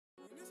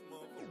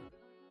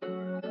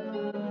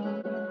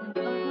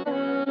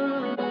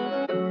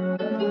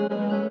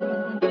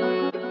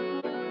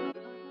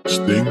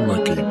Sting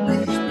like a bee.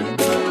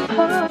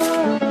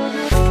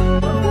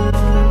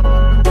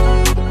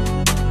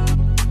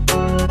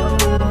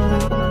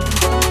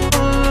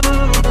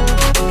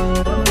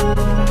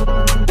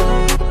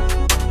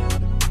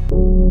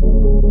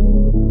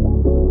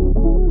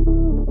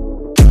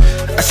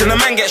 I seen a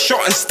man get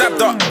shot and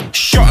stabbed up.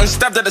 Shot and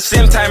stabbed at the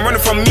same time. Running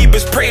from me,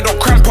 but pray don't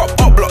cramp up.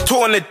 Up block, 2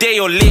 on the day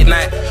or late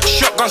night.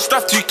 Shotgun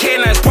stuff, 2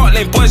 K9s. Park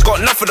lane boys got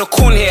enough of the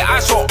corn here. I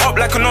saw up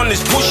like an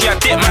honest pushy. I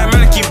did my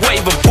man, keep what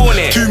even born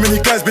here. Too many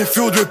guys been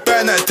filled with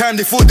bad at time.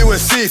 They thought they were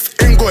safe.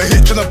 Ain't got a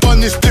hit, tryna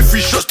bun this spliff. 3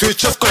 shots to his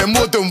chest, got him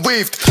more than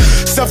waved.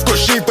 South got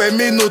shaved, but it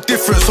made no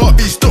difference.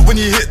 Heartbeat stop when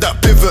you hit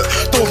that pivot.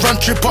 Don't run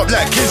trip up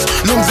like kids.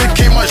 Lungs they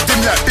came much dim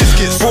like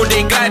biscuits.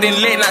 Broadday gliding,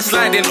 late night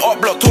sliding. Up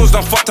block, toes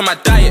done fucked to my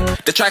diet.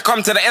 They try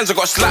come to the ends, I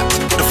got slapped.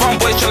 The fun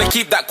boys tryna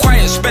keep that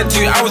quiet. Spent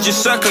 2 hours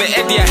just circling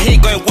Eddie. I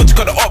hate going woods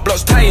cause the up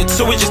block's tired.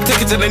 So we just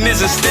take it to the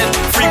niz instead.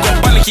 Free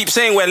got bun and keep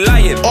saying we're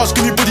lying. Ask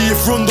anybody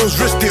if Rondo's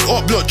rested.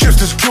 Up block trips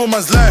to secure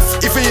man's life.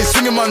 If he ain't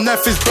swinging, my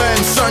knife is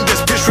buying. Sun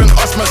gets pitched when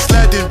us man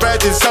sliding.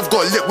 Riding, Sav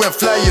got lit when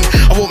flying.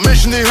 I won't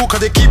mention the hook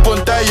cause they keep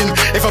on dying.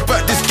 If I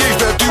back this gauge,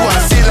 better do what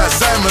I say like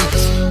Simon.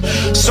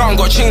 Something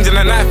got changed in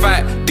a knife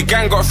fight. The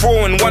gang got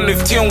thrown, one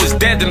with Tion was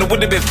dead. And it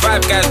would've been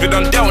 5 guys. We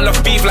done dealt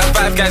enough beef like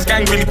 5 guys.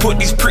 Gang really put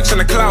these pricks in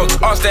the clouds.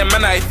 Ask them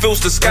man how it feels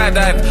to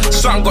skydive.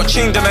 Something got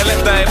changed and I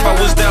left eye. If I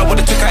was there, I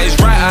would've took out his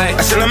right eye.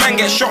 I seen a man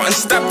get shot and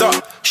stabbed up.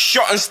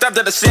 Shot and stabbed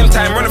at the same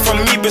time. Running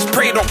from me, but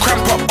pray don't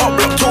cramp up. Up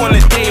block, 2 on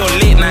the day or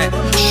late night.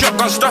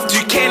 Shotgun stuff,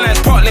 2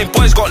 K9s. Park lane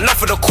boys got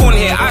enough of the corn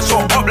here. I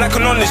saw up like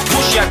an honest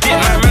pushy. I did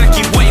my man,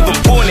 keep what even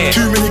born here.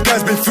 Too many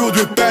guys been filled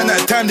with bad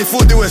at time. They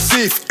thought they were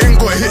safe. Ain't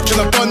got a hit,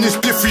 tryna bun this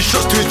spliff. 3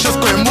 shots to his chest,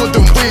 got him more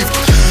than waved.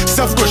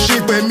 South got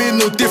shaved, but it made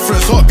no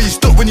difference. Heartbeat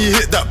stop when you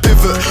hit that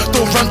pivot.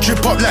 Don't run trip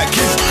up like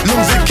kids.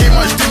 Lungs they came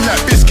much dim like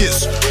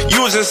biscuits.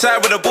 You was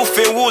inside with a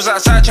buffet, walls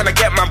outside trying to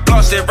get man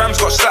blasted. Rams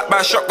got slapped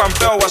by a shotgun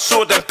bell. I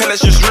saw them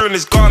pellets just ruin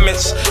his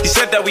garments. He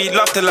said that we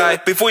love to lie.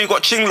 Before you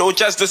got ching, little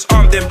Jazz just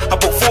armed him. I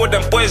put 4 of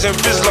them boys in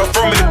Rizzler.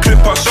 Throw me the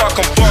clip up so I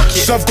can bark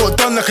it. Sav got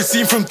done like a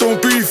scene from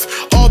Don't Breathe.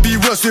 RB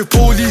works with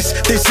police.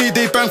 They say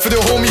they bang for the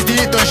homies.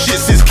 They ain't done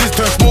shit since kids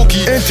turned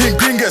smoky. Anything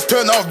green gets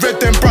turned out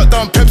red, then brought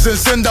down peps and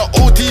send out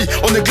OT.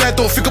 On the glide,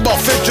 don't think about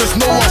fed, just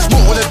know I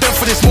smoke. When they're done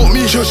for they smoke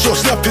me. Shot,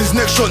 snap his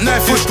neck, shot,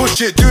 knife,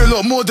 push it. Do a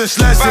lot more than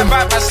slicing.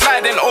 By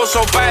sliding,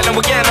 also violent.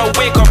 We're getting a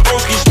wake up,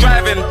 broski's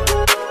driving.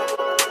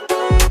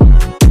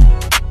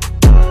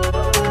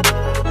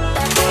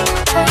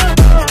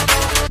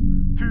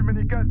 Too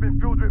many guys been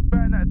filled with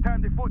bad at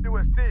time. They thought they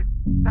were safe.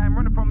 Time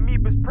running from me,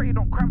 but pray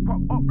don't cramp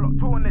up. Up block,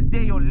 2 on the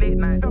day or late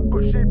night. Stuff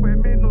got shaped, but it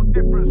made no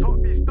difference.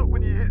 Heartbeat stop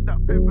when you hit that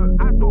pivot.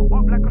 I saw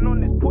up like an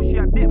honest pushy.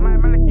 I did my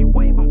man, keep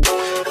what even.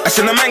 I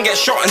seen a man get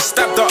shot and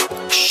stabbed up.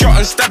 Shot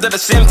and stabbed at the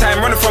same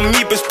time. Running from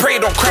me, but pray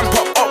don't cramp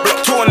up. Up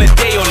block, 2 on the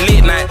day or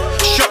late night.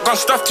 Shotgun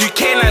stuff, 2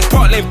 K9s.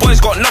 Park lane boys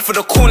got enough of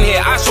the corn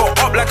here. I saw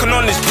up like an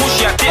honest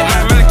pushy. I did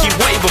my man, keep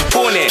what even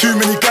born here. Too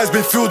many guys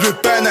been filled with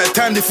bad at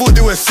time. They thought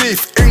they were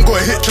safe. Ain't got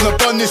a hit, tryna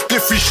bun this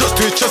spliff. 3 shots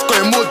to his chest, got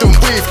him more than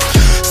waved.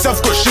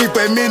 South got shaved,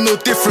 but it made no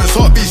difference.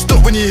 Heartbeat stop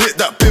when you hit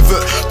that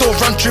pivot. Don't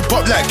run trip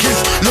up like kids.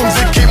 Lungs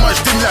they came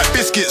much dim like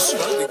biscuits.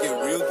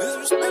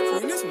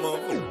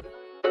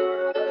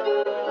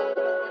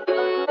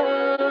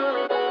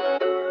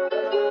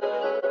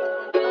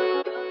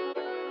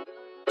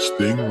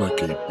 Sting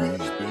like a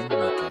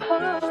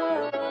bee.